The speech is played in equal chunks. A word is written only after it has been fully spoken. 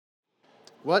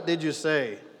What did you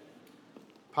say?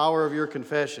 Power of your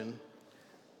confession.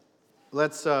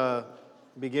 Let's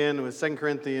begin with 2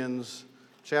 Corinthians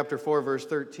chapter 4, verse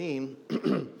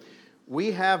 13.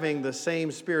 We having the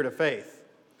same spirit of faith,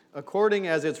 according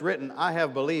as it's written, I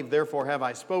have believed, therefore have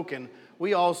I spoken.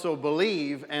 We also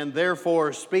believe and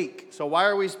therefore speak. So why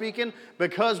are we speaking?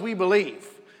 Because we believe.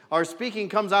 Our speaking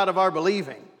comes out of our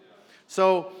believing.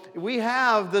 So we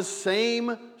have the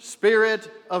same spirit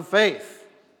of faith.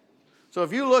 So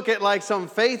if you look at like some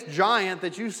faith giant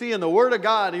that you see in the Word of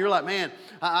God, and you're like, man,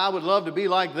 I would love to be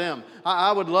like them.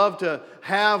 I would love to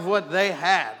have what they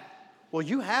had. Well,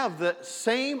 you have the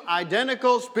same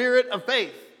identical spirit of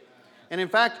faith. And in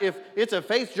fact, if it's a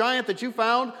faith giant that you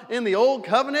found in the Old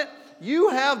Covenant, you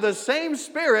have the same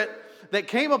spirit that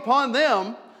came upon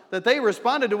them, that they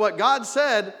responded to what God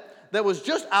said that was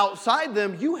just outside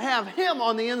them. You have Him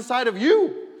on the inside of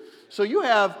you. So you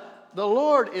have, the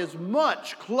Lord is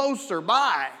much closer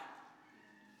by.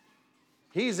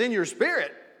 He's in your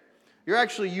spirit. You're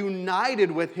actually united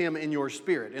with Him in your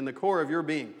spirit, in the core of your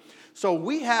being. So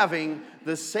we having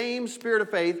the same spirit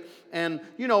of faith, and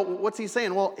you know, what's he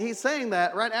saying? Well, he's saying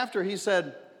that right after he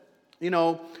said, you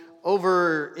know,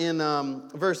 over in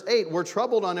verse 8, we're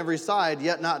troubled on every side,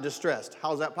 yet not distressed.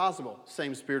 How is that possible?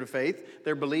 Same spirit of faith.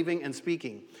 They're believing and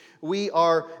speaking. We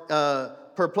are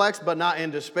perplexed, but not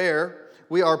in despair.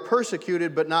 We are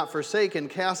persecuted, but not forsaken.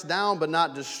 Cast down, but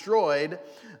not destroyed.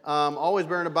 Always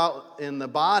bearing about in the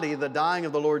body the dying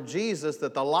of the Lord Jesus,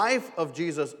 that the life of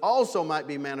Jesus also might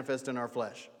be manifest in our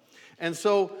flesh. And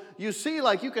so you see,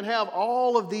 like, you can have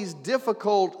all of these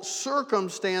difficult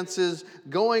circumstances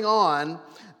going on,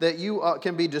 that you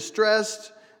can be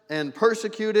distressed and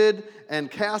persecuted and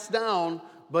cast down,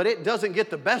 but it doesn't get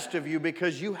the best of you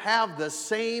because you have the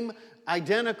same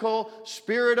identical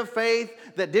spirit of faith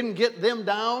that didn't get them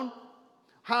down.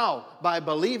 How? By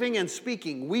believing and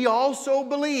speaking. We also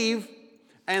believe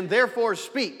and therefore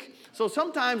speak. So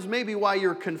sometimes maybe why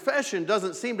your confession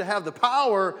doesn't seem to have the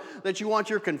power that you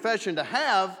want your confession to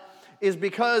have is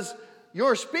because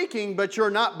you're speaking but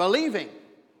you're not believing.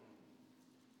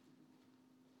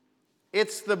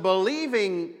 It's the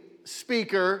believing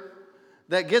speaker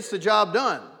that gets the job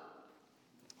done.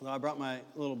 Well, I brought my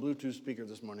little Bluetooth speaker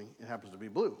this morning. It happens to be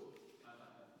blue.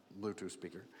 Bluetooth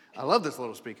speaker. I love this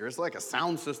little speaker. It's like a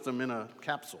sound system in a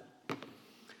capsule.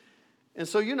 And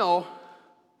so, you know,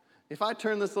 if I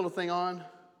turn this little thing on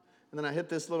and then I hit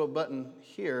this little button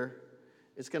here,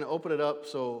 it's going to open it up,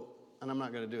 and I'm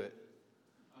not going to do it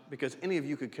because any of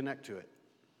you could connect to it,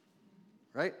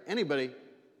 right? Anybody,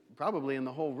 probably in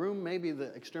the whole room, maybe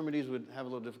the extremities would have a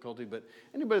little difficulty, but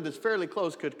anybody that's fairly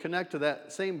close could connect to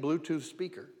that same Bluetooth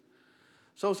speaker.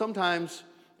 So sometimes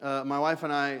my wife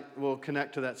and I will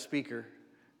connect to that speaker,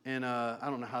 and I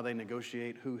don't know how they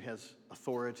negotiate who has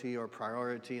authority or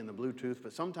priority in the Bluetooth,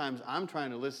 but sometimes I'm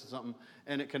trying to listen to something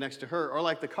and it connects to her. Or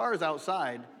like the car's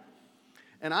outside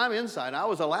and I'm inside. I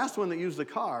was the last one that used the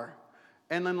car,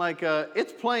 and then like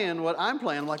it's playing what I'm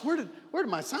playing. I'm like, where did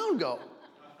my sound go?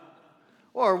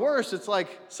 Or worse, it's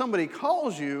like somebody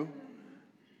calls you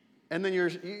and then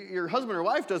your husband or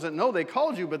wife doesn't know they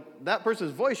called you, but that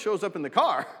person's voice shows up in the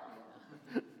car.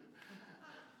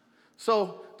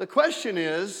 So the question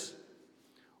is,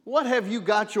 what have you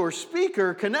got your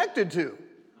speaker connected to?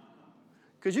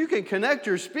 Because you can connect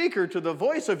your speaker to the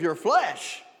voice of your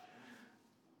flesh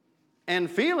and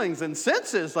feelings and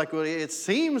senses. Like, well, it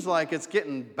seems like it's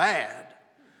getting bad.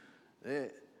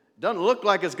 It doesn't look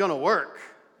like it's going to work.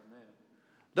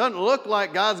 Doesn't look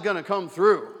like God's going to come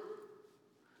through.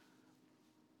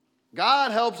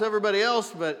 God helps everybody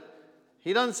else, but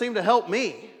He doesn't seem to help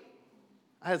me.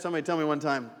 I had somebody tell me one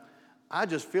time, I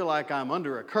just feel like I'm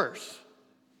under a curse.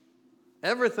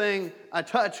 Everything I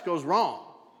touch goes wrong.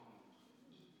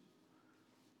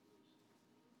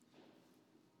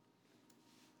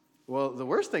 Well, the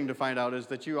worst thing to find out is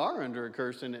that you are under a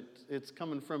curse and it's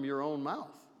coming from your own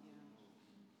mouth.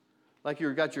 Like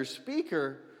you've got your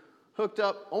speaker hooked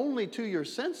up only to your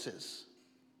senses.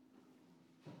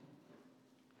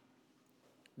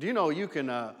 Do you know you can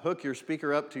hook your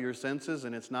speaker up to your senses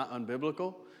and it's not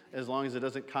unbiblical as long as it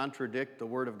doesn't contradict the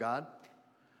Word of God?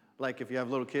 Like if you have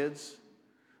little kids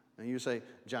and you say,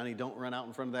 Johnny, don't run out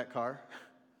in front of that car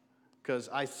because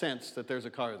I sense that there's a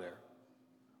car there.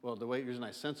 Well, the reason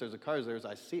I sense there's a car there is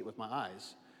I see it with my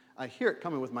eyes. I hear it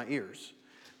coming with my ears.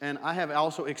 And I have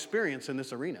also experience in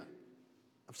this arena.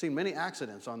 I've seen many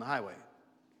accidents on the highway.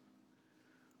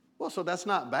 Well, so that's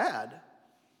not bad.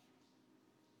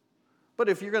 But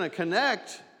if you're going to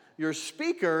connect your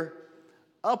speaker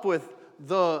up with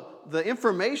the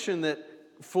information that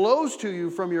flows to you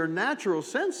from your natural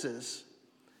senses,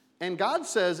 And God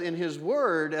says in his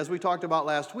word, as we talked about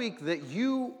last week, that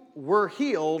you were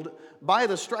healed by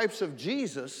the stripes of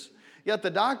Jesus, yet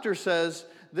the doctor says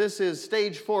this is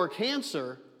stage 4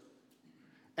 cancer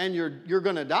and you're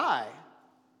going to die.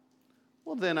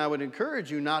 Well, then I would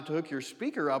encourage you not to hook your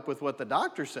speaker up with what the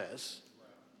doctor says.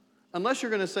 Unless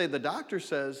you're going to say, the doctor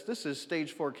says this is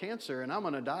stage 4 cancer and I'm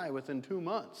going to die within 2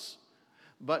 months.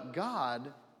 But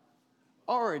God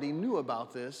already knew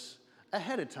about this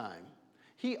ahead of time.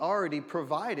 He already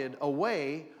provided a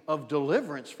way of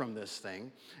deliverance from this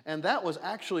thing, and that was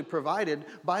actually provided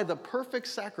by the perfect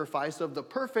sacrifice of the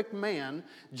perfect man,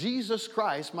 Jesus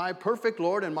Christ, my perfect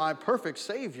Lord and my perfect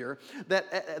Savior,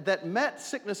 that met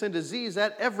sickness and disease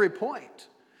at every point.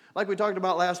 Like we talked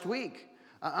about last week,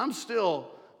 I'm still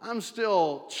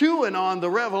chewing on the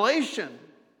revelation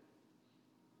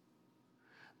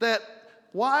that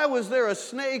why was there a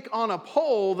snake on a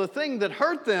pole, the thing that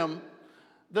hurt them,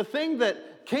 the thing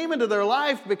that came into their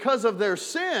life because of their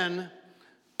sin.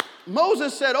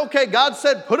 Moses said, okay, God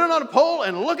said, put it on a pole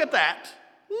and look at that.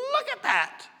 Look at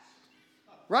that.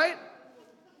 Right?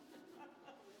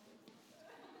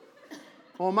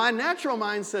 Well, my natural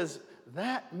mind says,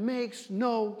 that makes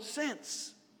no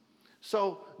sense.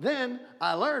 So then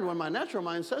I learned when my natural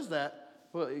mind says that,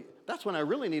 well, that's when I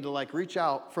really need to reach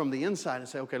out from the inside and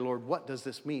say, okay, Lord, what does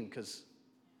this mean? Because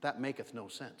that maketh no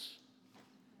sense.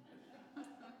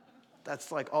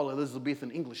 That's like all Elizabethan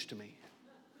English to me.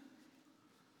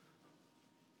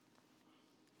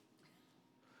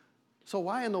 So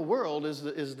why in the world is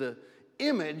the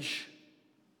image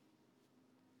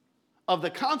of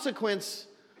the consequence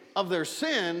of their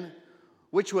sin,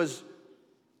 which was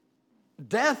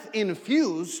death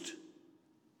infused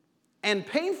and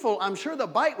painful? I'm sure the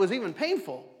bite was even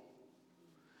painful.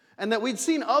 And that we'd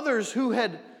seen others who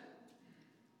had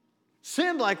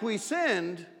sinned like we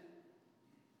sinned,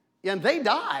 and they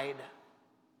died.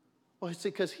 Well, it's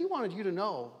because he wanted you to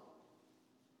know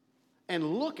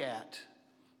and look at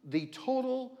the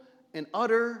total and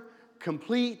utter,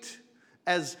 complete,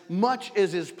 as much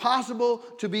as is possible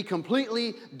to be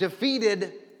completely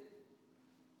defeated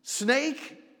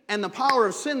snake and the power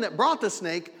of sin that brought the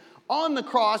snake on the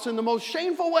cross in the most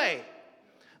shameful way.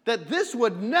 That this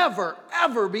would never,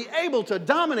 ever be able to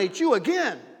dominate you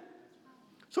again.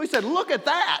 So he said, look at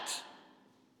that.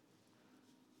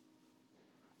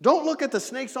 Don't look at the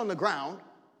snakes on the ground.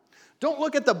 Don't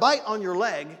look at the bite on your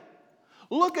leg.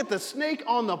 Look at the snake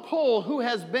on the pole who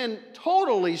has been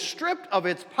totally stripped of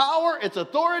its power, its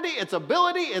authority, its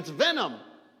ability, its venom.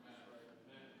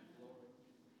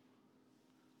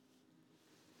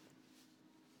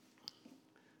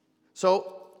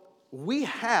 So we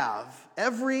have,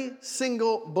 every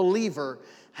single believer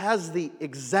has the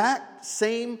exact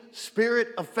same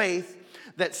spirit of faith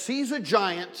that sees a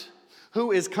giant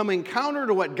who is coming counter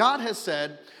to what God has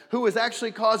said, who is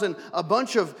actually causing a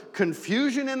bunch of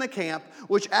confusion in the camp,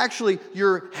 which actually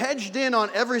you're hedged in on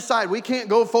every side. We can't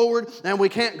go forward and we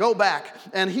can't go back.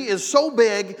 And he is so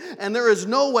big and there is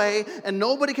no way and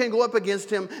nobody can go up against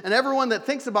him. And everyone that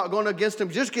thinks about going against him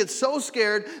just gets so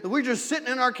scared that we're just sitting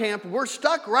in our camp. We're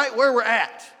stuck right where we're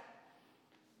at.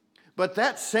 But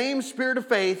that same spirit of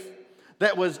faith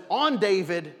that was on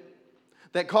David,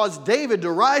 that caused David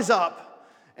to rise up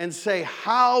and say,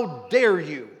 how dare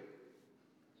you?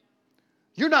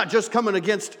 You're not just coming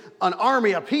against an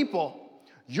army of people.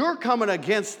 You're coming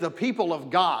against the people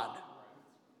of God.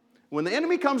 When the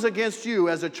enemy comes against you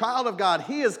as a child of God,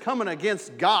 he is coming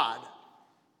against God.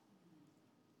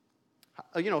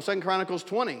 2 Chronicles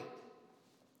 20.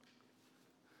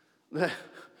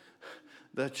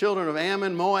 The children of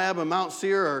Ammon, Moab, and Mount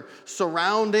Seir are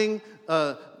surrounding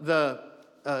the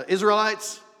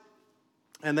Israelites.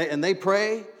 And they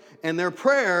pray, and their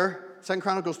prayer, 2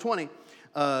 Chronicles 20,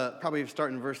 probably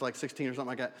starting in verse 16 or something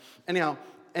like that. Anyhow,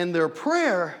 in their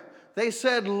prayer, they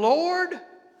said, Lord,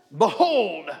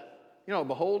 behold. You know what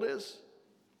behold is?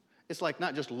 It's like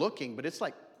not just looking, but it's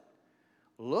like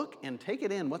look and take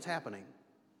it in what's happening.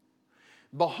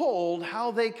 Behold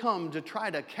how they come to try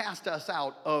to cast us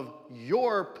out of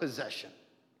your possession.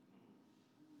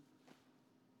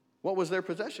 What was their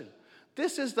possession?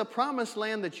 This is the promised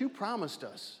land that you promised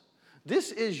us.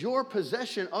 This is your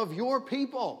possession of your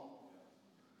people.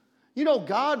 You know,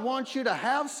 God wants you to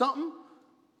have something.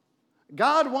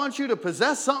 God wants you to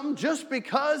possess something just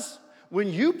because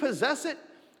when you possess it,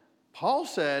 Paul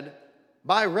said,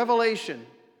 by revelation,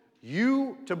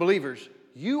 you, to believers,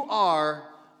 you are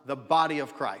the body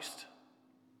of Christ.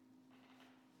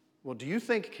 Well, do you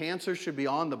think cancer should be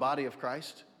on the body of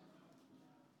Christ?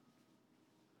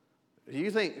 Do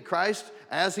you think Christ,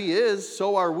 as he is,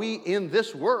 so are we in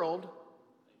this world?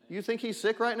 You think he's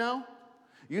sick right now?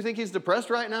 You think he's depressed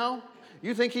right now?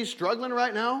 You think he's struggling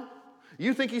right now?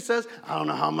 You think he says, I don't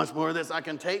know how much more of this I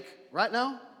can take right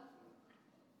now?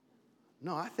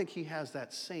 No, I think he has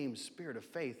that same spirit of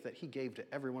faith that he gave to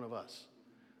every one of us.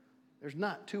 There's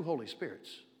not two Holy Spirits.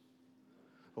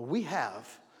 But we have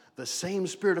the same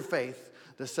spirit of faith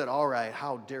that said, all right,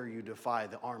 how dare you defy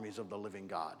the armies of the living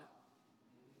God?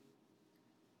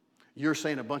 You're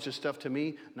saying a bunch of stuff to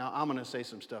me. Now I'm going to say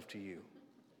some stuff to you.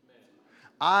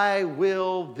 I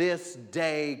will this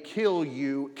day kill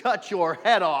you, cut your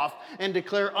head off, and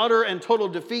declare utter and total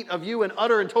defeat of you and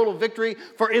utter and total victory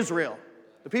for Israel,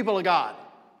 the people of God,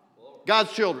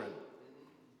 God's children.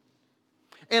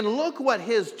 And look what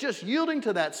his just yielding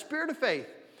to that spirit of faith,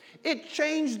 it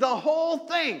changed the whole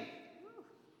thing.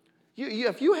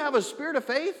 If you have a spirit of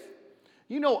faith,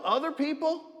 you know other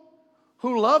people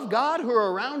who love God, who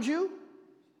are around you,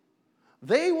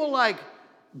 they will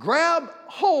grab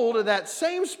hold of that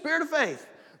same spirit of faith.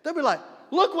 They'll be like,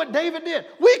 look what David did.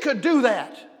 We could do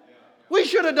that. We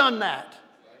should have done that.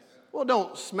 Well,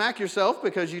 don't smack yourself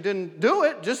because you didn't do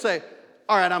it. Just say,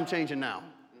 all right, I'm changing now.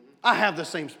 I have the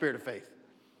same spirit of faith.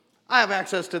 I have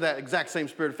access to that exact same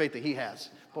spirit of faith that he has.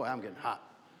 Boy, I'm getting hot.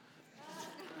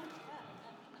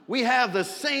 We have the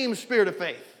same spirit of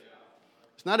faith.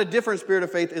 It's not a different spirit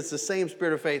of faith. It's the same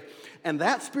spirit of faith. And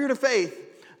that spirit of faith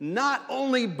not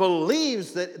only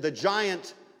believes that the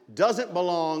giant doesn't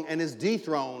belong and is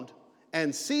dethroned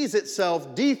and sees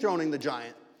itself dethroning the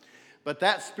giant, but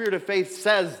that spirit of faith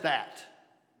says that.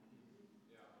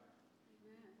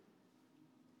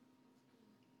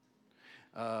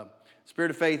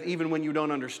 Spirit of faith, even when you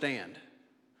don't understand,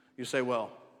 you say,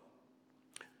 well,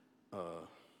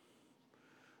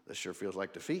 this sure feels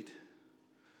like defeat.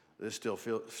 This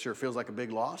sure feels like a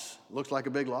big loss. Looks like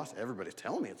a big loss. Everybody's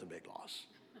telling me it's a big loss.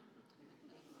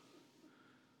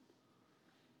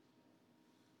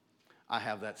 I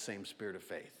have that same spirit of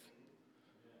faith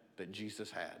that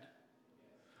Jesus had.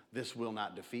 This will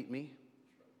not defeat me.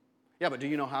 Yeah, but do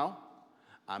you know how?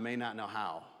 I may not know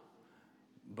how,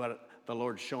 but the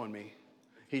Lord's showing me.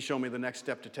 He's showing me the next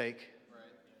step to take.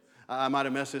 I might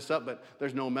have messed this up, but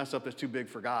there's no mess up that's too big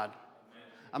for God.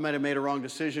 I might have made a wrong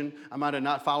decision. I might have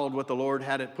not followed what the Lord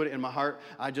had it put in my heart.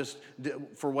 I just did,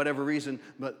 for whatever reason,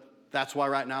 but that's why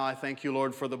right now I thank you,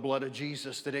 Lord, for the blood of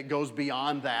Jesus, that it goes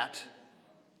beyond that.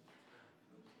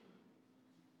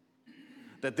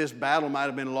 That this battle might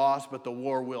have been lost, but the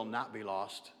war will not be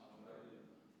lost.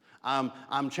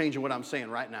 I'm changing what I'm saying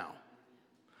right now.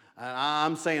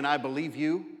 I'm saying I believe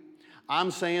you.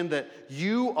 I'm saying that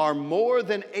you are more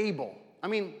than able. I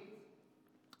mean,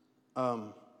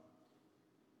 do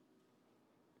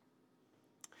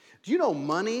you know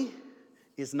money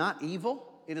is not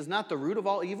evil? It is not the root of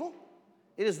all evil.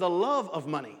 It is the love of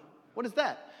money. What is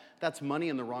that? That's money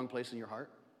in the wrong place in your heart.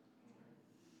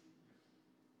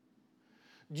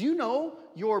 Do you know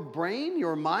your brain,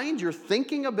 your mind, your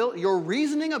thinking ability, your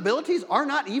reasoning abilities are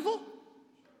not evil?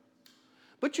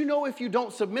 But you know if you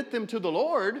don't submit them to the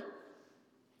Lord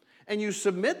and you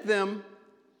submit them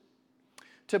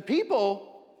to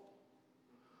people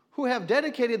who have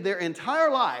dedicated their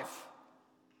entire life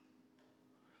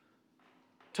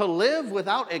to live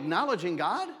without acknowledging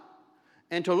God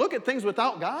and to look at things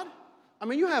without God. I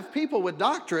mean, you have people with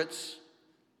doctorates,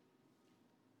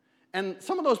 and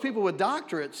some of those people with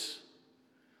doctorates,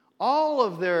 all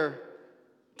of their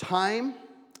time,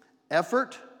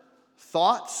 effort,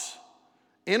 thoughts,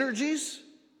 energies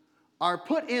are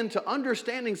put into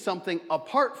understanding something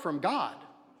apart from God.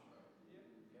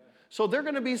 So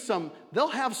they'll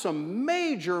have some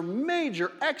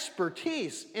major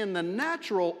expertise in the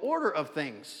natural order of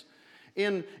things,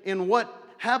 in what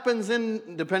happens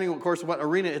in, depending, of course, what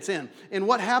arena it's in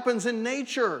what happens in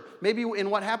nature, maybe in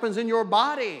what happens in your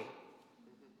body,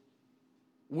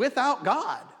 without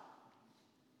God.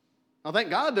 Now, thank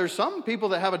God there's some people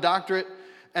that have a doctorate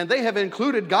and they have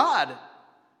included God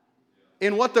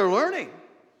in what they're learning.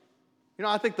 You know,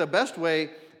 I think the best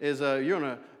way is you're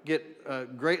going to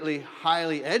get greatly,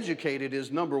 highly educated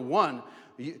is, number one,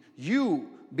 you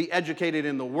be educated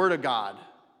in the Word of God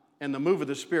and the move of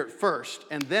the Spirit first,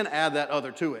 and then add that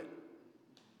other to it.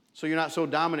 So you're not so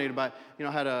dominated by,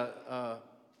 I had a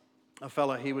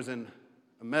fella, he was in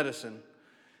medicine,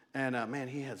 and man,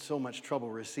 he had so much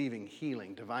trouble receiving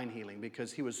healing, divine healing,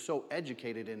 because he was so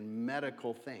educated in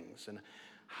medical things and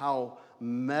how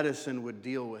medicine would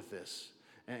deal with this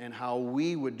and how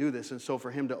we would do this. And so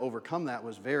for him to overcome that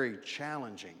was very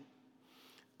challenging.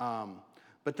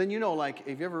 But then, like,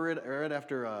 have you ever read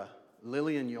after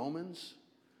Lillian Yeomans,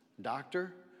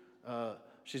 doctor?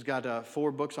 She's got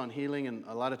 4 books on healing, and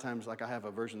a lot of times, like, I have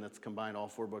a version that's combined all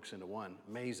 4 books into one.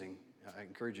 Amazing. I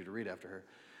encourage you to read after her.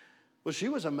 Well, she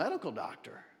was a medical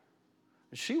doctor.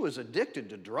 She was addicted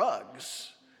to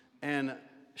drugs. And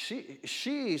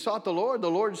she sought the Lord. The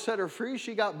Lord set her free.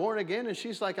 She got born again. And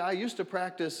she's like, I used to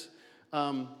practice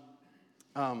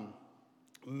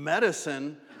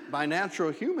medicine by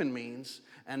natural human means.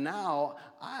 And now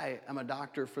I am a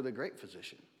doctor for the great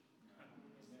physician.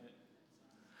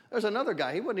 There's another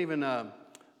guy. He wasn't even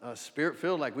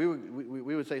spirit-filled like we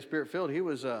would say spirit-filled. He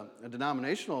was a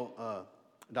denominational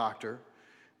doctor.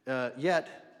 Yet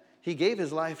he gave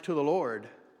his life to the Lord.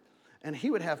 And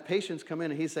he would have patients come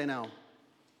in and he'd say, now,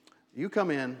 you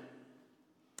come in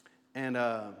and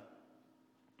I'll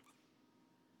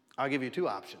give you two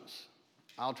options.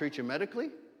 I'll treat you medically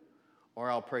or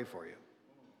I'll pray for you.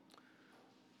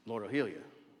 The Lord will heal you.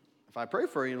 If I pray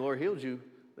for you and the Lord heals you,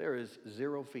 there is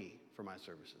zero fee for my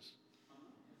services.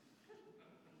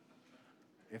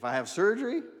 If I have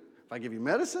surgery, if I give you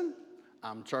medicine,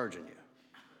 I'm charging you.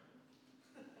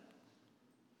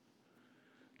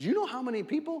 Do you know how many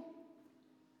people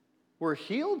were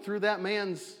healed through that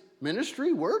man's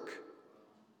ministry work?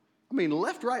 I mean,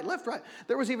 left, right.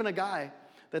 There was even a guy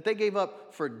that they gave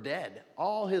up for dead.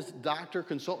 All his doctor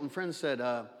consultant friends said,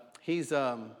 he's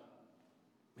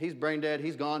brain dead,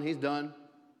 he's gone, he's done.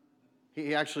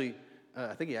 He actually,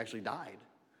 I think he actually died.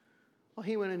 Well,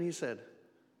 he went in and he said,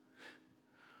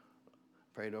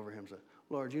 prayed over him, said,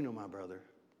 Lord, you know my brother.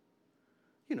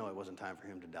 You know it wasn't time for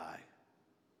him to die.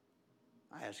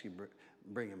 I ask you,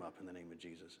 bring him up in the name of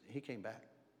Jesus. He came back.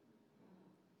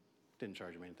 Didn't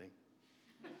charge him anything.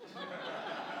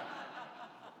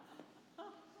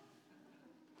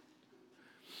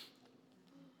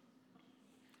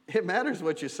 It matters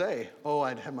what you say. Oh,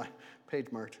 I'd have my page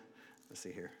marked. Let's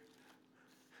see here.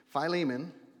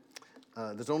 Philemon,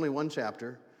 there's only one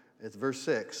chapter. It's verse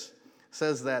 6.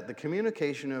 Says that the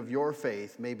communication of your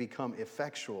faith may become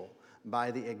effectual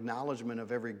by the acknowledgement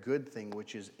of every good thing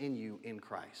which is in you in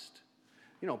Christ.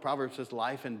 You know, Proverbs says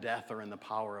life and death are in the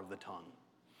power of the tongue.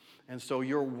 And so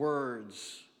your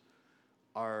words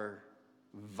are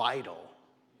vital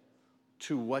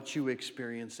to what you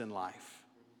experience in life.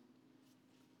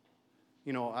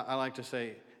 You know, I like to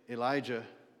say Elijah,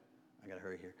 I got to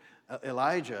hurry here.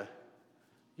 Elijah,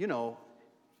 you know,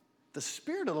 the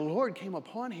Spirit of the Lord came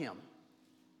upon him.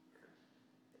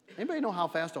 Anybody know how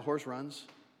fast a horse runs?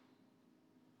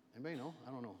 Anybody know?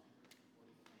 I don't know.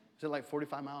 Is it like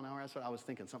 45 miles an hour? That's what I was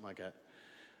thinking, something like that.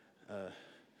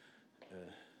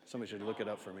 Somebody should look it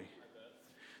up for me.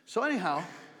 So anyhow,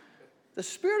 the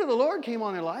Spirit of the Lord came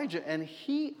on Elijah, and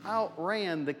he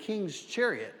outran the king's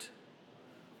chariot.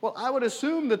 Well, I would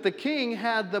assume that the king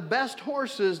had the best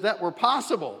horses that were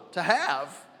possible to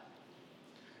have.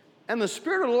 And the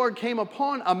Spirit of the Lord came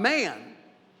upon a man.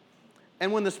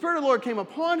 And when the Spirit of the Lord came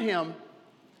upon him,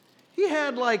 he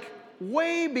had like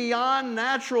way beyond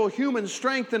natural human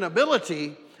strength and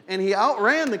ability, and he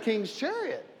outran the king's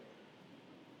chariot.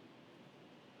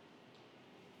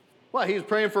 Well, he was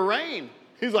praying for rain.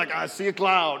 He's like, I see a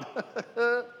cloud.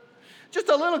 Just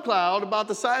a little cloud about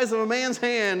the size of a man's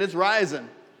hand. It's rising.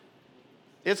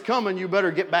 It's coming. You better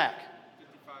get back.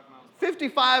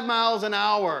 55 miles an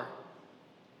hour.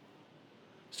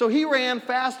 So he ran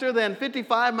faster than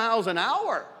 55 miles an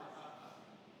hour.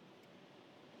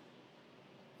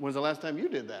 When's the last time you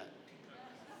did that?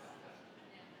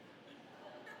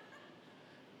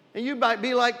 And you might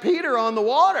be like Peter on the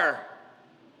water.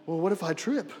 Well, what if I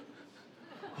trip?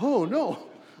 Oh, no.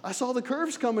 I saw the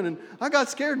curves coming and I got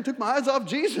scared and took my eyes off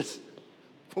Jesus.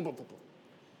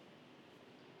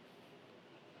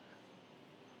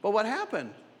 But what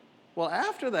happened? Well,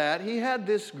 after that, he had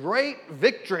this great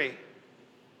victory.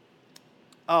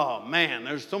 Oh, man,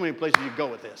 there's so many places you go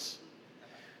with this.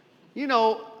 You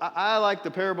know, I like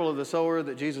the parable of the sower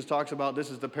that Jesus talks about. This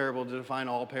is the parable to define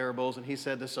all parables. And he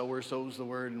said the sower sows the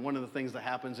word. And one of the things that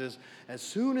happens is as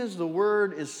soon as the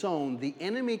word is sown, the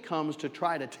enemy comes to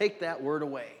try to take that word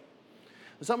away.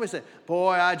 And somebody said,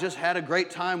 boy, I just had a great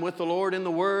time with the Lord in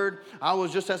the word. I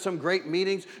was just at some great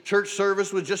meetings. Church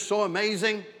service was just so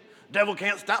amazing. Devil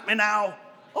can't stop me now.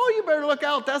 Oh, you better look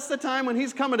out. That's the time when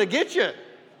he's coming to get you.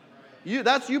 You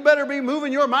better be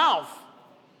moving your mouth.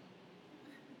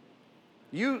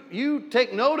 You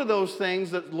take note of those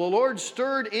things that the Lord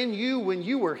stirred in you when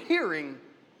you were hearing,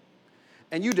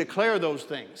 and you declare those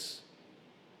things.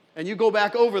 And you go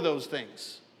back over those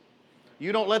things.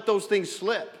 You don't let those things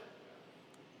slip.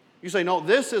 You say, no,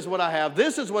 this is what I have.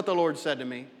 This is what the Lord said to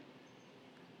me.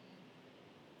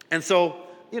 And so,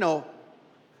 you know,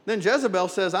 then Jezebel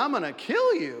says, I'm going to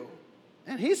kill you.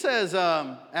 And he says,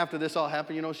 after this all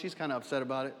happened, you know, she's kind of upset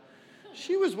about it.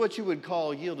 She was what you would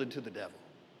call yielded to the devil.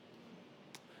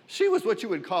 She was what you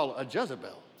would call a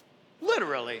Jezebel.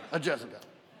 Literally a Jezebel.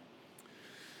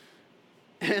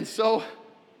 And so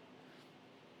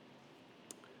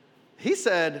he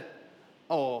said,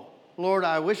 oh, Lord,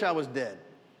 I wish I was dead.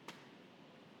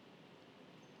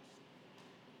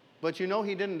 But you know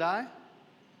he didn't die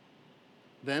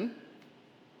then.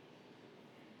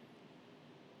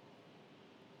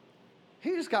 He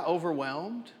just got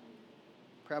overwhelmed.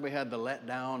 Probably had the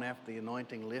letdown after the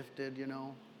anointing lifted,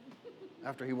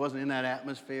 after he wasn't in that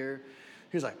atmosphere.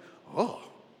 He was like, oh,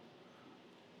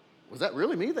 was that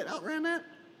really me that outran that?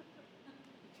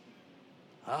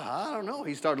 I don't know.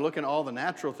 He started looking at all the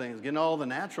natural things, getting all the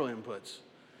natural inputs.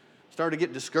 Started to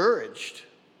get discouraged.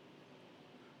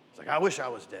 It's like, I wish I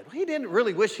was dead. Well, he didn't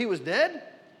really wish he was dead.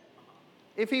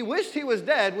 If he wished he was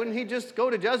dead, wouldn't he just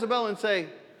go to Jezebel and say,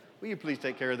 will you please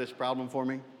take care of this problem for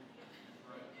me?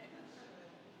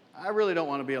 I really don't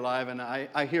want to be alive, and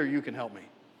I hear you can help me.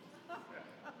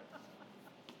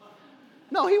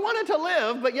 No, he wanted to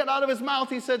live, but yet out of his mouth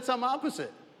he said something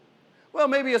opposite. Well,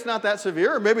 maybe it's not that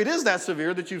severe, or maybe it is that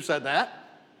severe that you've said that.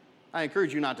 I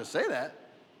encourage you not to say that.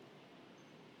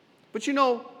 But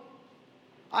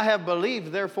I have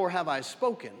believed, therefore have I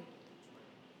spoken.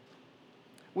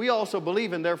 We also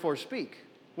believe and therefore speak.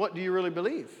 What do you really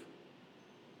believe?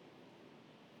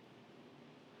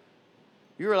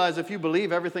 You realize if you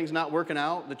believe everything's not working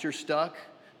out, that you're stuck,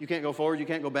 you can't go forward, you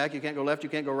can't go back, you can't go left, you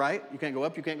can't go right, you can't go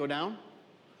up, you can't go down,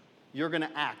 you're going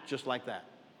to act just like that.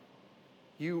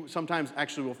 You sometimes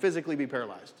actually will physically be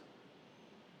paralyzed.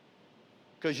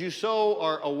 Because you so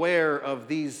are aware of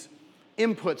these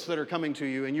inputs that are coming to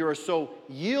you, and you are so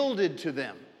yielded to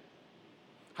them.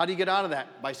 How do you get out of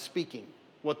that? By speaking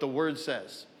what the Word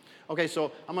says. Okay,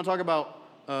 so I'm going to talk about,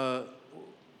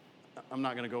 I'm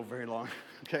not going to go very long,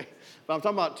 okay? But I'm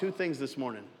talking about two things this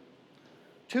morning.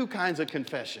 Two kinds of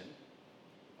confession,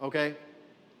 okay?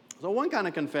 So one kind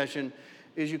of confession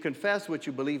is you confess what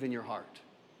you believe in your heart.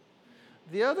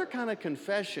 The other kind of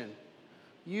confession,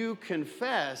 you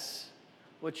confess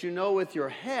what you know with your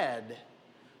head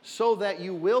so that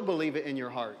you will believe it in your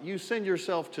heart. You send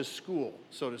yourself to school,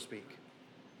 so to speak.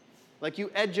 Like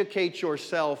you educate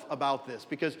yourself about this.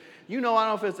 Because I don't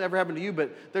know if it's ever happened to you,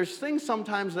 but there's things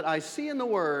sometimes that I see in the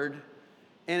Word,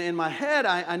 and in my head,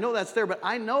 I know that's there, but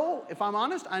I know, if I'm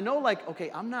honest, I know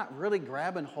okay, I'm not really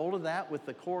grabbing hold of that with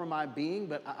the core of my being,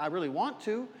 but I really want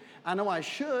to. I know I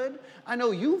should. I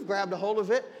know you've grabbed a hold of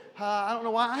it. I don't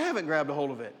know why I haven't grabbed a hold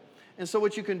of it. And so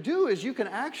what you can do is you can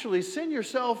actually send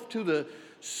yourself to the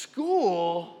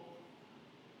school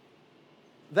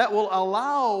that will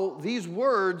allow these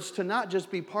words to not just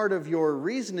be part of your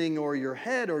reasoning or your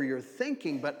head or your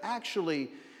thinking, but actually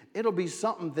it'll be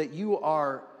something that you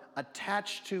are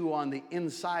attached to on the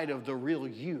inside of the real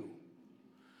you.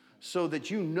 So that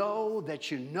you know,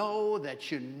 that you know,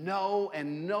 that you know,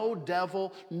 and no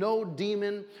devil, no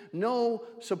demon, no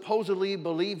supposedly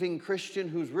believing Christian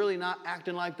who's really not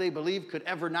acting like they believe could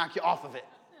ever knock you off of it.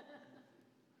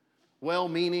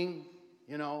 Well-meaning,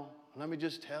 let me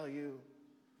just tell you,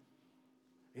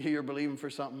 you're believing for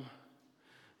something.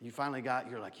 You finally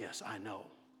you're like, yes, I know.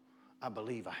 I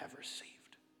believe I have received.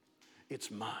 It's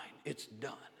mine. It's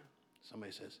done.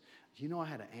 Somebody says, I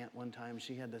had an aunt one time.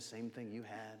 She had the same thing you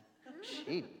had.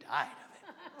 She died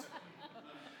of it.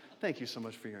 Thank you so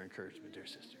much for your encouragement, dear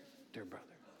sister, dear brother.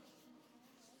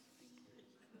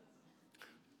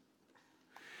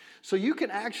 So you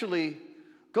can actually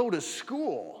go to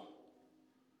school.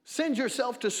 Send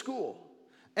yourself to school.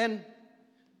 And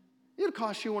it'll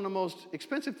cost you one of the most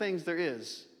expensive things there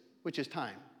is, which is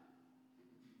time.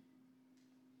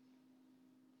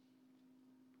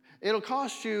 It'll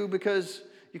cost you because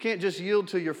you can't just yield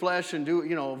to your flesh and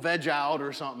do, veg out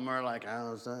or something, or like, I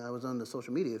was on the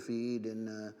social media feed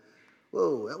and,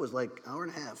 whoa, that was like an hour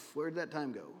and a half. Where'd that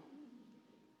time go?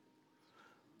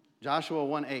 Joshua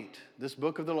 1:8, this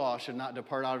book of the law should not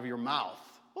depart out of your mouth.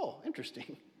 Oh, interesting.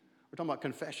 We're talking about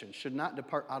confession. Should not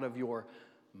depart out of your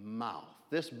mouth.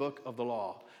 This book of the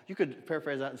law. You could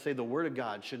paraphrase that and say the word of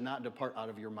God should not depart out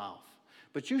of your mouth.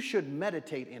 But you should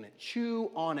meditate in it,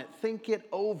 chew on it, think it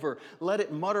over, let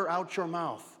it mutter out your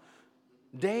mouth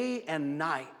day and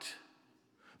night.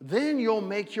 Then you'll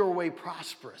make your way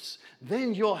prosperous.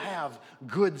 Then you'll have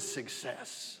good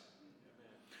success.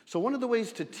 So one of the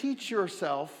ways to teach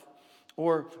yourself,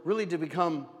 or really to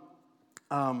become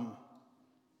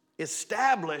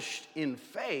established in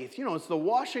faith, it's the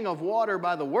washing of water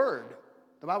by the word.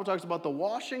 The Bible talks about the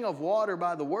washing of water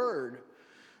by the word.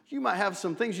 You might have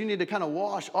some things you need to kind of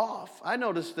wash off. I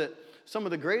noticed that some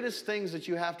of the greatest things that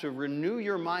you have to renew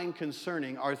your mind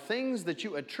concerning are things that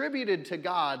you attributed to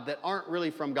God that aren't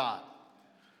really from God.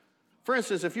 For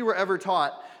instance, if you were ever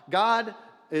taught, God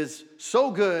is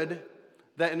so good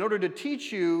that in order to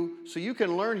teach you so you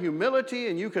can learn humility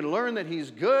and you can learn that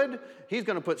He's good, He's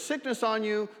going to put sickness on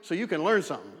you so you can learn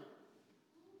something.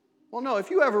 Well, no, if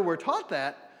you ever were taught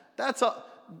that,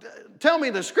 tell me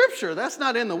the scripture. That's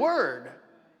not in the Word.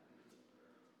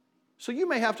 So you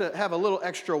may have to have a little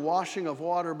extra washing of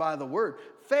water by the Word.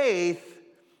 Faith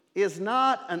is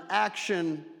not an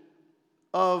action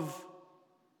of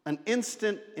an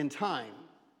instant in time.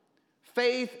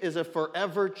 Faith is a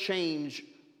forever change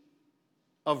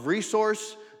of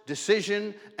resource,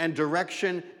 decision, and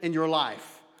direction in your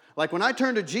life. Like when I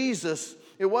turned to Jesus,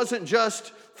 it wasn't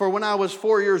just for when I was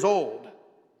 4 years old.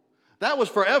 That was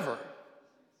forever.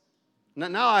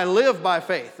 Now I live by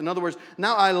faith. In other words,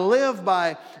 now I live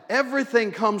by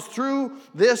everything comes through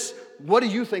this. What do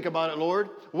you think about it, Lord?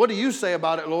 What do you say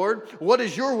about it, Lord? What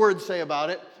does your word say about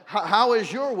it? How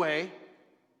is your way?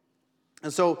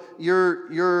 And so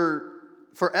you're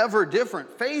forever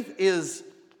different. Faith is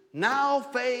now.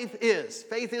 Faith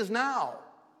is now.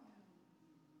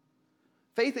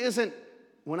 Faith isn't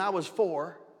when I was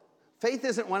 4. Faith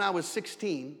isn't when I was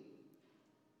 16.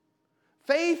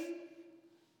 Faith,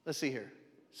 let's see here,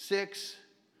 6,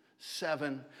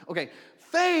 7. Okay,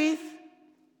 faith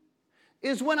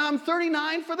is when I'm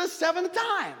 39 for the 7th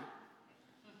time.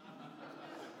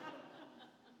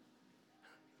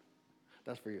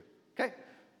 That's for you. Okay.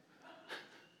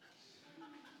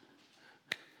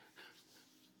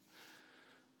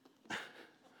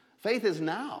 Faith is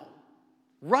now.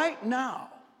 Right now.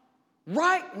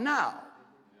 Right now.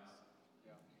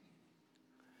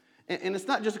 And it's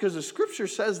not just because the scripture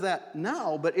says that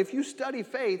now, but if you study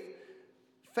faith,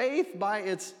 faith by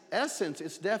its essence,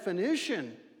 its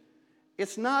definition,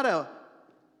 it's not a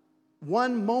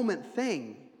one moment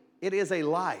thing. It is a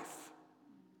life.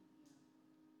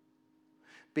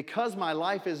 Because my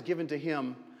life is given to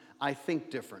Him, I think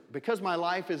different. Because my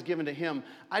life is given to Him,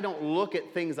 I don't look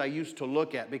at things I used to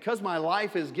look at. Because my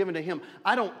life is given to Him,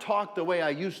 I don't talk the way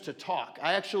I used to talk.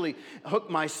 I actually hook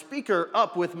my speaker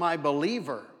up with my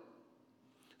believer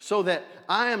so that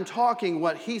I am talking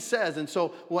what He says. And so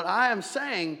what I am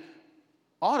saying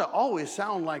ought to always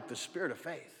sound like the spirit of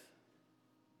faith.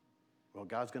 Well,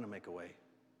 God's going to make a way.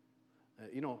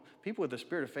 People with the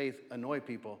spirit of faith annoy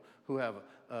people who have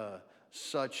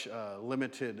such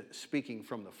limited speaking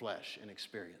from the flesh and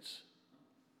experience.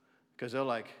 Because they're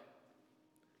like,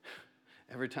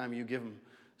 every time you give them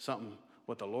something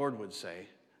what the Lord would say,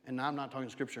 and I'm not talking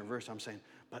scripture and verse, I'm saying,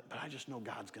 but I just know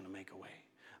God's going to make a way.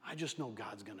 I just know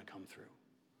God's going to come through.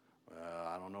 Well,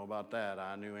 I don't know about that.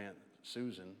 I knew Aunt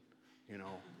Susan,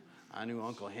 I knew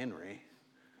Uncle Henry.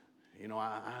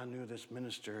 I knew this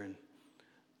minister, and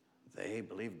they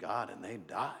believed God, and they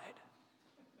died.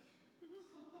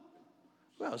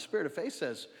 Well, the spirit of faith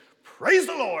says, praise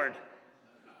the Lord.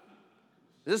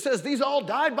 It says these all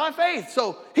died by faith,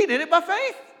 so he did it by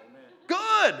faith. Amen.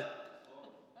 Good.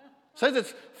 Says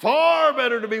it's far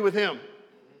better to be with Him.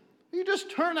 You just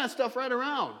turn that stuff right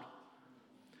around.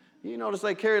 You notice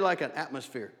they carry like an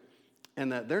atmosphere,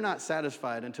 and that they're not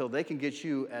satisfied until they can get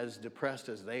you as depressed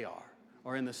as they are,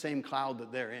 or in the same cloud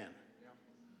that they're in.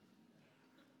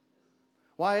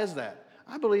 Why is that?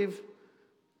 I believe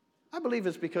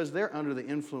it's because they're under the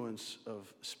influence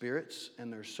of spirits,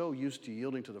 and they're so used to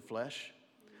yielding to the flesh.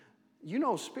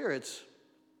 Spirits,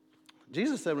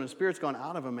 Jesus said when a spirit's gone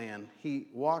out of a man, he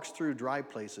walks through dry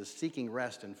places seeking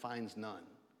rest and finds none.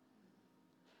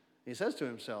 He says to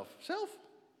himself,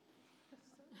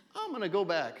 I'm going to go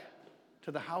back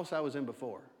to the house I was in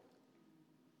before.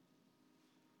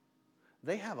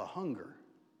 They have a hunger.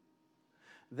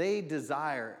 They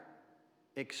desire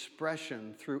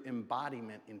expression through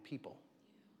embodiment in people.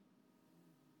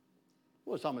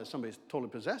 Well, it's almost somebody's totally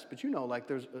possessed, but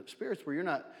there's spirits where you're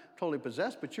not totally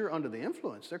possessed, but you're under the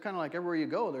influence. They're kind of like everywhere you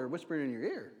go, they're whispering in your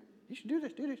ear. You should do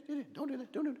this, do this, do this. Don't do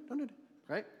that, don't do that, don't do that.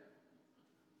 Right?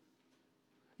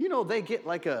 They get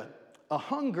like a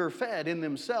hunger fed in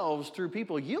themselves through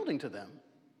people yielding to them.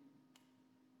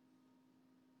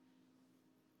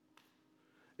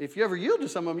 If you ever yield to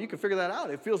some of them, you can figure that out.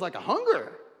 It feels like a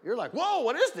hunger. You're like, whoa,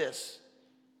 what is this?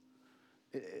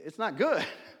 It's not good.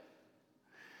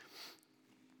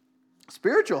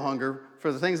 Spiritual hunger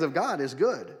for the things of God is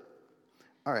good.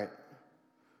 All right.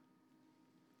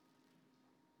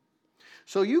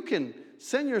 So you can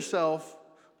send yourself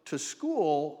to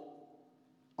school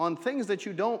on things that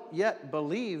you don't yet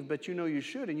believe, but you know you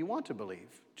should and you want to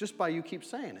believe, just by you keep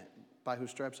saying it. By whose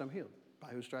stripes I'm healed. By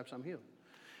whose stripes I'm healed.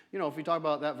 If we talk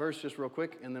about that verse just real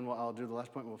quick, and then I'll do the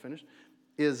last point and we'll finish,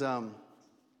 is, one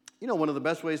of the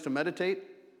best ways to meditate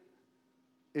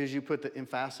is you put the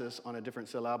emphasis on a different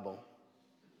syllable.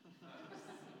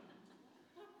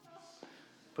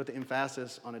 put the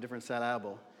emphasis on a different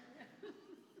syllable.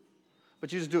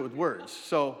 But you just do it with words.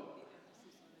 So,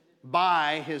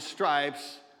 by his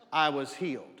stripes, I was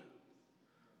healed.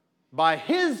 By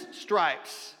his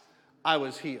stripes, I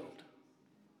was healed.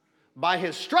 By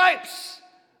his stripes,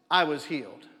 I was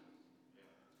healed.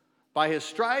 By his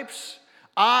stripes,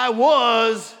 I was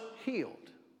healed.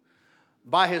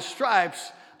 By his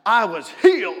stripes, I was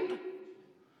healed.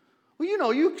 Well, you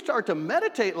know, you start to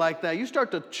meditate like that. You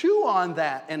start to chew on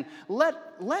that and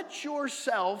let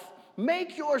yourself,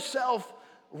 make yourself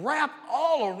wrap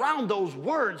all around those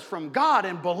words from God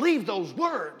and believe those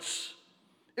words.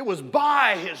 It was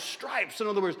by his stripes. In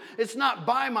other words, it's not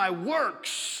by my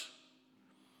works.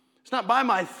 It's not by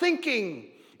my thinking.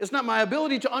 It's not my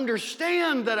ability to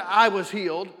understand that I was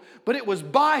healed, but it was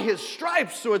by his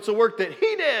stripes, so it's a work that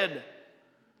he did.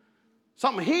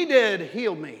 Something he did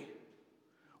healed me.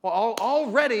 Well,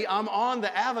 already I'm on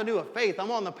the avenue of faith.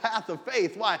 I'm on the path of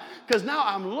faith. Why? Because now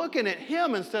I'm looking at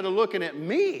him instead of looking at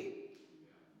me.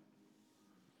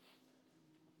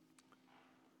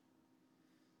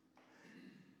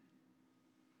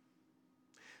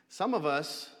 Some of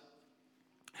us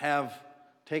have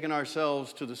taken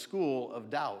ourselves to the school of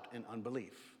doubt and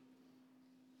unbelief.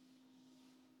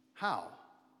 How?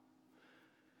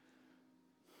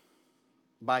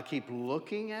 By keep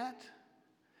looking at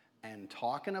and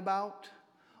talking about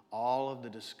all of the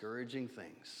discouraging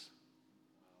things.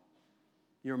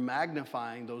 You're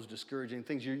magnifying those discouraging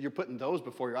things. You're putting those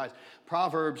before your eyes.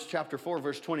 Proverbs chapter 4,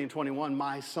 verse 20 and 21,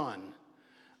 my son,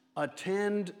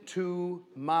 attend to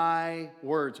my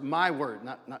words. My word,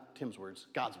 not Tim's words,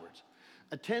 God's words.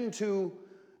 Attend to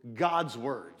God's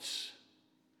words.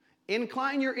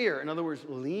 Incline your ear. In other words,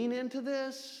 lean into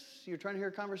this. You're trying to hear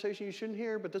a conversation you shouldn't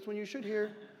hear, but this one you should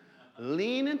hear.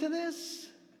 Lean into this.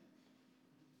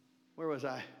 Where was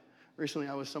I? Recently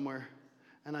I was somewhere,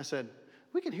 and I said,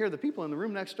 we can hear the people in the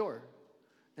room next door.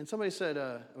 And somebody said,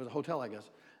 it was a hotel, I guess,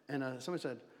 and somebody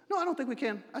said, no, I don't think we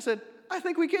can. I said, I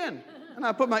think we can. And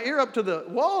I put my ear up to the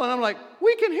wall, and I'm like,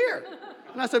 we can hear.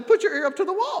 And I said, put your ear up to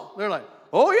the wall. They're like,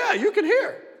 oh, yeah, you can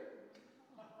hear.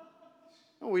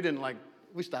 Well,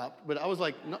 we stopped, but I was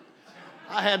like, no.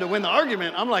 I had to win the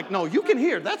argument. I'm like, no, you can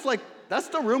hear. That's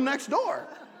the room next door.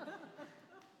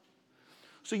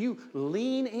 So you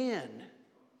lean in.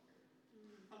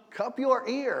 Cup your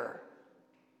ear.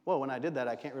 Well, when I did that,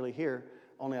 I can't really hear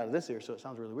only out of this ear, so it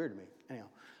sounds really weird to me.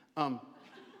 Anyhow.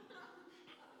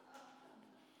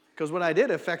 Because what I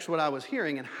did affects what I was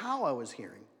hearing and how I was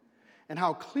hearing and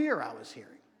how clear I was hearing.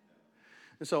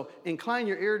 And so, incline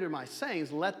your ear to my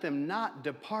sayings, let them not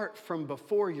depart from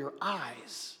before your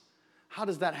eyes. How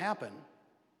does that happen?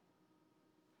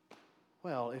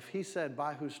 Well, if he said,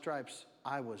 by whose stripes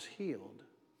I was healed,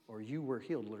 or you were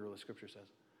healed, literally, Scripture says,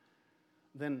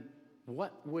 then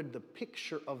what would the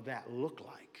picture of that look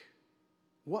like?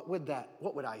 What would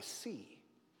I see?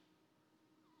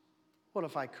 Well,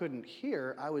 if I couldn't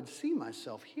hear, I would see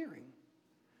myself hearing.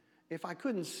 If I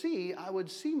couldn't see, I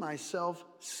would see myself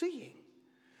seeing.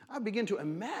 I begin to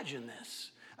imagine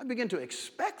this. I begin to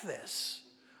expect this,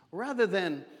 rather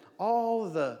than all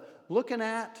the looking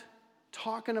at,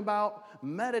 talking about,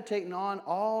 meditating on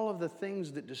all of the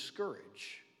things that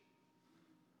discourage.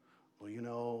 Well, you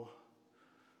know,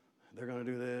 they're going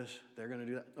to do this, they're going to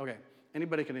do that. Okay,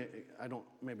 anybody can,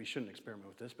 maybe shouldn't experiment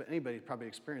with this, but anybody probably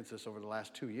experienced this over the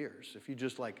last 2 years. If you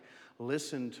just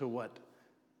listen to what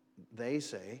they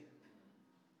say,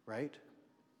 right?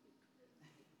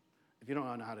 If you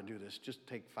don't know how to do this, just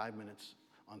take 5 minutes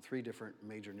on 3 different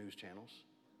major news channels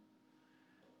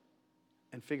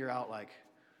and figure out,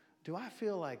 do I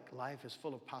feel like life is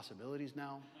full of possibilities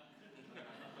now?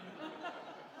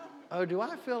 Or do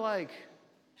I feel like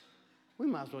we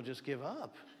might as well just give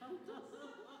up?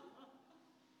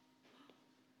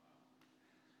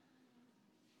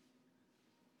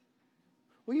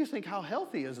 Well, you think, how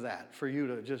healthy is that for you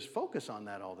to just focus on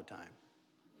that all the time?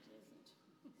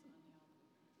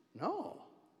 No.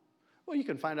 Well, you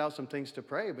can find out some things to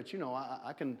pray, but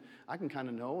I can kind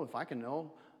of know. If I can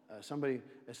know somebody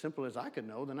as simple as I could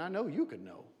know, then I know you could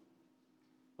know.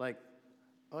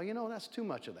 That's too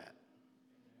much of that.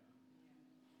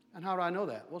 And how do I know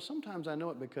that? Well, sometimes I know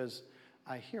it because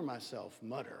I hear myself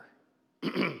mutter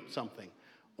something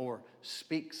or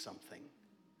speak something.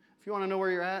 If you want to know where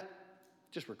you're at,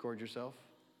 just record yourself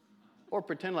or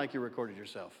pretend like you recorded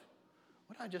yourself.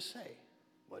 What did I just say?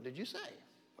 What did you say?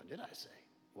 What did I say?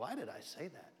 Why did I say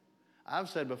that? I've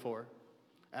said before,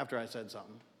 after I said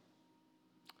something,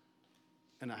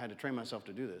 and I had to train myself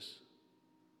to do this,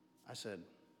 I said,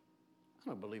 I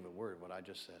don't believe a word of what I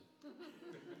just said.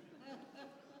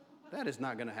 That is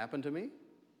not going to happen to me.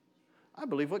 I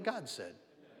believe what God said.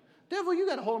 Devil, you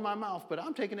got a hold of my mouth, but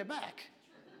I'm taking it back.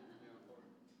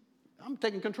 I'm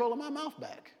taking control of my mouth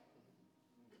back.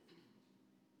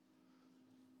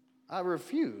 I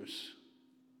refuse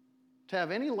to have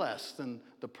any less than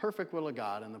the perfect will of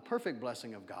God and the perfect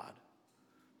blessing of God.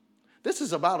 This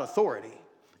is about authority.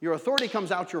 Your authority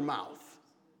comes out your mouth.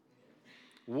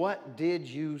 What did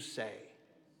you say?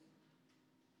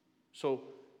 So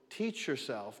teach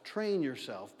yourself, train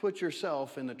yourself, put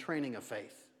yourself in the training of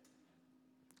faith.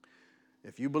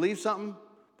 If you believe something,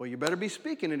 well, you better be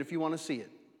speaking it if you want to see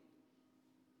it.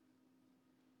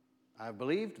 I have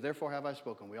believed, therefore have I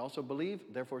spoken. We also believe,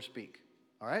 therefore speak.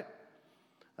 All right?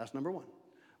 That's number one.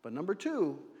 But number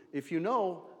two, if you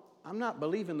know I'm not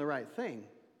believing the right thing,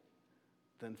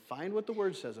 then find what the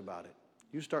Word says about it.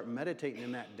 You start meditating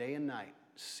in that day and night.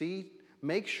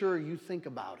 Make sure you think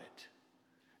about it.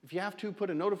 If you have to, put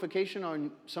a notification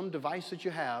on some device that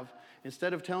you have,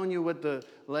 instead of telling you what the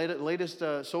latest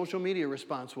social media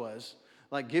response was,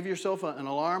 like give yourself an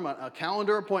alarm, a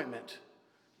calendar appointment.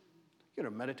 You got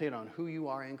to meditate on who you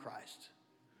are in Christ.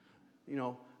 You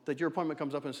know, that your appointment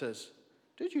comes up and says,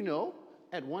 did you know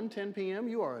at 1:10 p.m.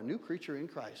 you are a new creature in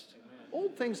Christ? Amen.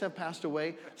 Old things have passed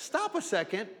away. Stop a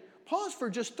second, pause for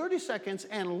just 30 seconds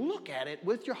and look at it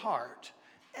with your heart.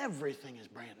 Everything is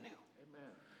brand new.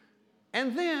 Amen.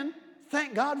 And then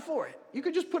thank God for it. You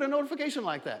could just put a notification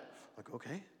like that. Like,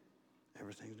 okay,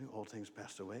 everything's new. Old things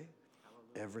passed away.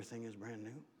 Hallelujah. Everything is brand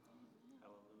new.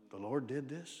 Hallelujah. The Lord did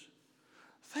this.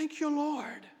 Thank you,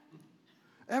 Lord.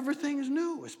 Everything is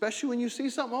new, especially when you see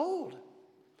something old.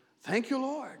 Thank you,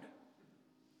 Lord.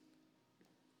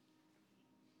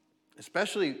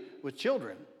 Especially with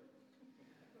children.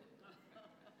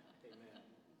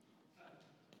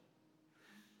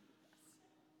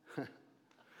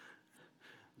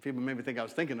 People maybe think I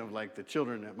was thinking of like the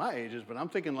children at my ages, but I'm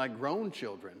thinking like grown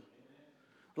children.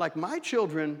 Like my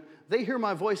children, they hear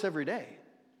my voice every day.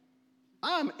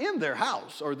 I'm in their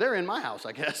house, or they're in my house,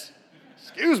 I guess.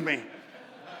 Excuse me.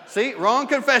 See, wrong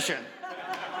confession.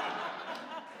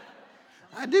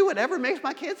 I do whatever makes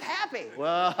my kids happy.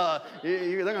 Well,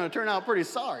 they're going to turn out pretty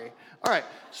sorry. All right,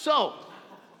 so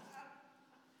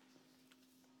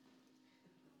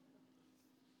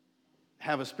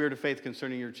have a spirit of faith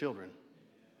concerning your children.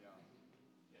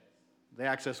 They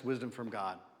access wisdom from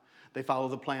God. They follow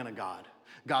the plan of God.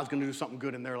 God's going to do something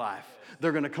good in their life.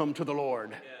 They're going to come to the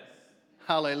Lord. Yes.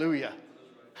 Hallelujah.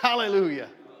 Hallelujah.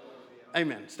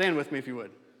 Amen. Stand with me if you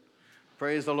would.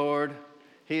 Praise the Lord.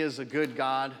 He is a good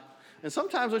God. And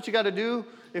sometimes what you got to do,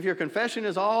 if your confession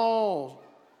is all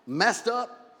messed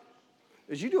up,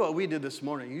 is you do what we did this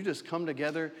morning. You just come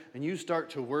together and you start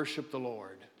to worship the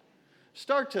Lord.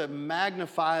 Start to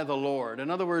magnify the Lord.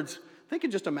 In other words, think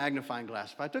of just a magnifying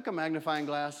glass. If I took a magnifying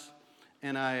glass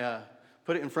and I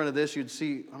put it in front of this, you'd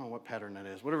see, I don't know what pattern that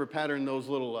is. Whatever pattern those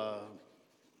little,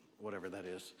 whatever that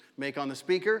is, make on the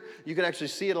speaker, you could actually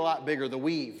see it a lot bigger, the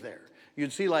weave there.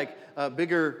 You'd see like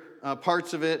bigger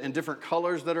parts of it and different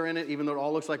colors that are in it, even though it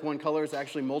all looks like one color. It's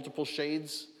actually multiple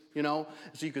shades, you know.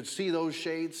 So you could see those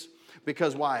shades.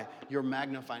 Because why? You're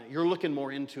magnifying it. You're looking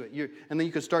more into it. And then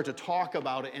you could start to talk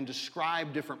about it and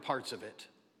describe different parts of it.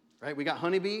 Right? We got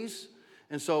honeybees.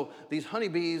 And so these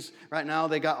honeybees, right now,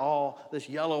 they got all this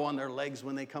yellow on their legs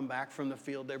when they come back from the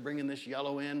field. They're bringing this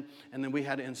yellow in. And then we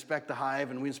had to inspect the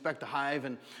hive. And we inspect the hive.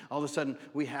 And all of a sudden,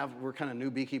 we're kind of new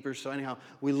beekeepers. So anyhow,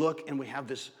 we look and we have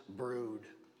this brood,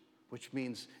 which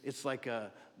means it's like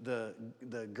the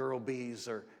girl bees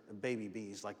or baby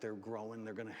bees, like they're growing,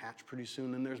 they're going to hatch pretty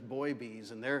soon. And there's boy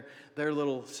bees, and their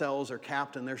little cells are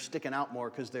capped, and they're sticking out more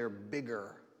because they're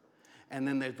bigger. And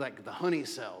then there's like the honey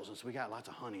cells, and so we got lots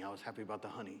of honey. I was happy about the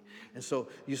honey. And so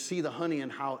you see the honey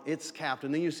and how it's capped,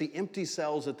 and then you see empty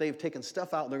cells that they've taken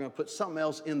stuff out, and they're going to put something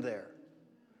else in there.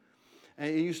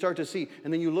 And you start to see,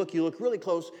 and then you look really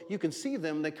close, you can see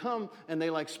them, they come and they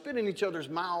like spit in each other's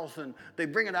mouth and they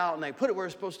bring it out and they put it where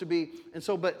it's supposed to be. And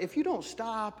so, but if you don't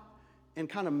stop and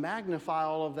kind of magnify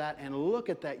all of that and look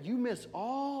at that, you miss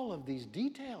all of these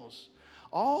details,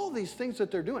 all these things that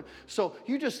they're doing. So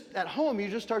you just, at home, you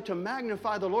just start to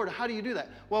magnify the Lord. How do you do that?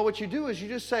 Well, what you do is you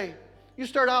just say, you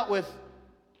start out with,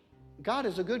 God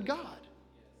is a good God.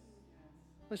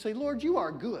 They say, Lord, you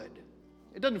are good.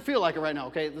 It doesn't feel like it right now,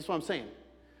 okay? That's what I'm saying.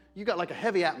 You got like a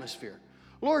heavy atmosphere.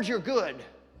 Lord, you're good.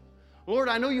 Lord,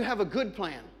 I know you have a good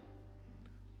plan.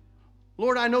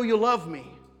 Lord, I know you love me.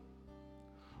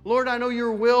 Lord, I know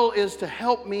your will is to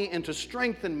help me and to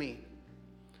strengthen me,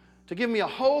 to give me a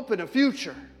hope and a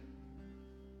future.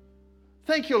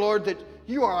 Thank you, Lord, that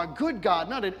you are a good God,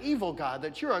 not an evil God,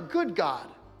 that you're a good God,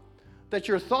 that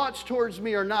your thoughts towards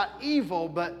me are not evil,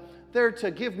 but they're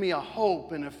to give me a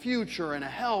hope and a future and a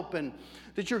help. And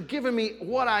that you're giving me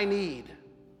what I need.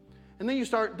 And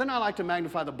then I like to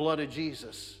magnify the blood of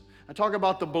Jesus. I talk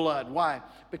about the blood. Why?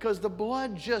 Because the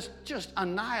blood just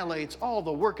annihilates all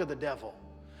the work of the devil.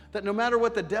 That no matter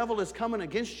what the devil is coming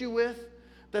against you with,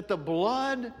 that the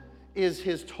blood is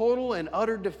his total and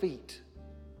utter defeat.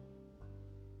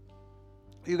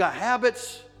 You got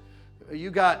habits,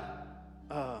 you got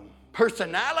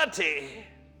personality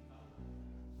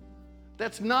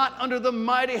that's not under the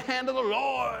mighty hand of the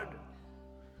Lord.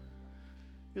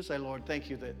 You say, Lord, thank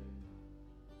you that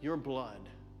your blood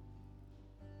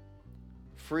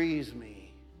frees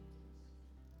me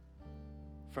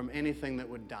from anything that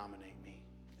would dominate me.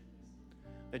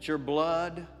 That your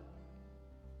blood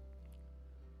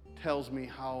tells me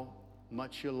how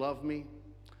much you love me.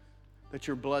 That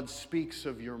your blood speaks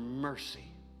of your mercy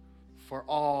for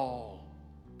all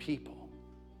people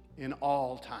in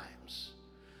all times.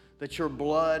 That your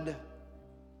blood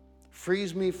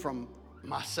frees me from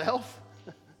myself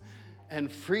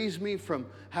and frees me from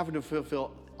having to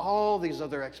fulfill all these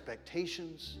other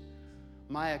expectations.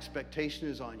 My expectation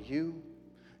is on you.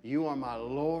 You are my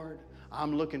Lord.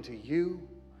 I'm looking to you.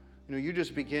 You know, you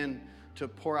just begin to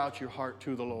pour out your heart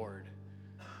to the Lord.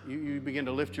 You begin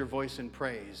to lift your voice in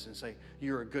praise and say,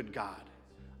 you're a good God.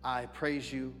 I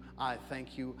praise you. I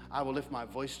thank you. I will lift my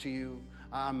voice to you.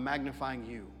 I'm magnifying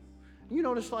you. You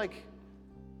notice, like,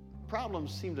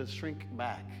 problems seem to shrink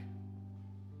back.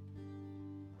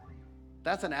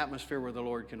 That's an atmosphere where the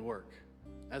Lord can work.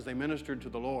 As they ministered to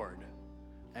the Lord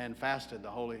and fasted,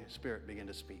 the Holy Spirit began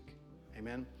to speak.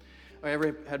 Amen.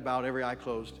 Every head bowed, every eye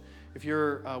closed. If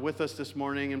you're with us this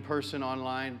morning in person,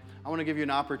 online, I want to give you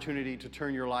an opportunity to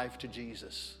turn your life to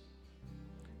Jesus.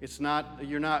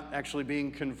 You're not actually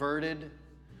being converted.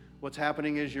 What's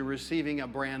happening is you're receiving a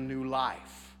brand new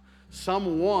life.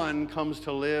 Someone comes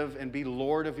to live and be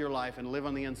Lord of your life and live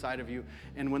on the inside of you.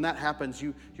 And when that happens,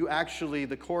 you actually,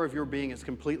 the core of your being is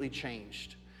completely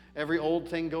changed. Every old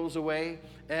thing goes away.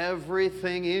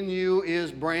 Everything in you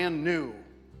is brand new.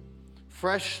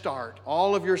 Fresh start.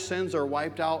 All of your sins are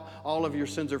wiped out. All of your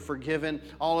sins are forgiven.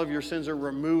 All of your sins are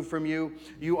removed from you.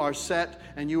 You are set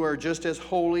and you are just as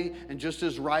holy and just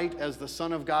as right as the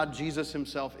Son of God, Jesus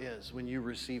himself, is when you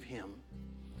receive him.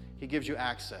 He gives you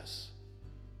access.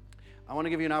 I want to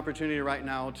give you an opportunity right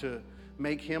now to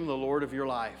make him the Lord of your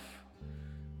life.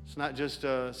 It's not just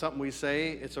something we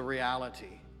say, it's a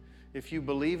reality. If you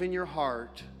believe in your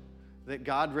heart that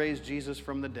God raised Jesus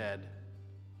from the dead,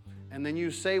 and then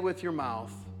you say with your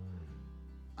mouth,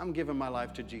 I'm giving my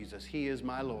life to Jesus. He is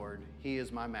my Lord. He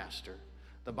is my master.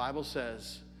 The Bible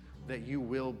says that you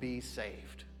will be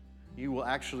saved. You will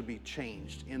actually be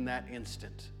changed in that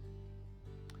instant.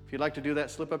 If you'd like to do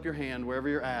that, slip up your hand wherever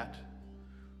you're at.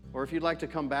 Or if you'd like to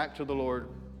come back to the Lord,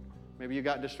 maybe you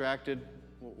got distracted,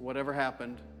 whatever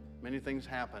happened, many things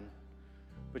happen.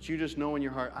 But you just know in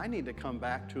your heart, I need to come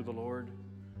back to the Lord.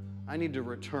 I need to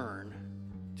return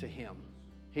to him.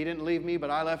 He didn't leave me, but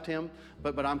I left him,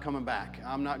 but I'm coming back.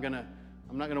 I'm not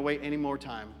gonna wait any more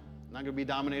time. I'm not gonna be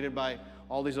dominated by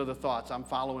all these other thoughts. I'm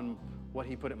following what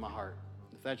he put in my heart.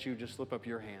 If that's you, just slip up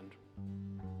your hand.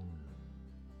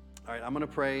 All right, I'm gonna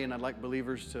pray, and I'd like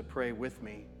believers to pray with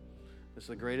me. This is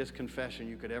the greatest confession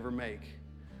you could ever make.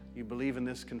 You believe in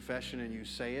this confession and you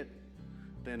say it,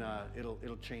 then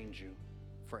it'll change you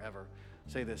forever.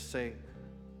 Say this, say,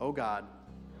 oh God,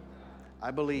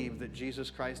 I believe that Jesus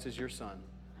Christ is your Son.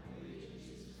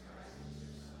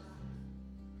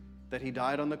 That he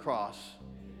died on the cross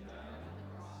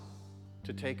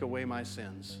to take away my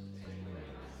sins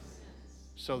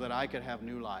so that I could have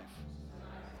new life.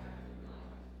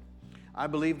 I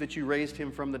believe that you raised him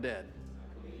from the dead.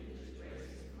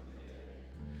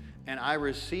 And I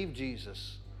receive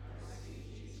Jesus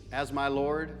as my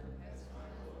Lord,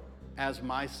 as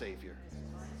my Savior.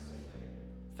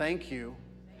 Thank you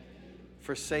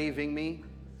for saving me.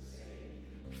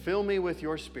 Fill me with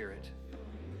your Spirit.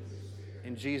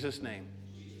 In Jesus' name,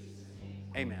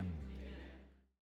 amen.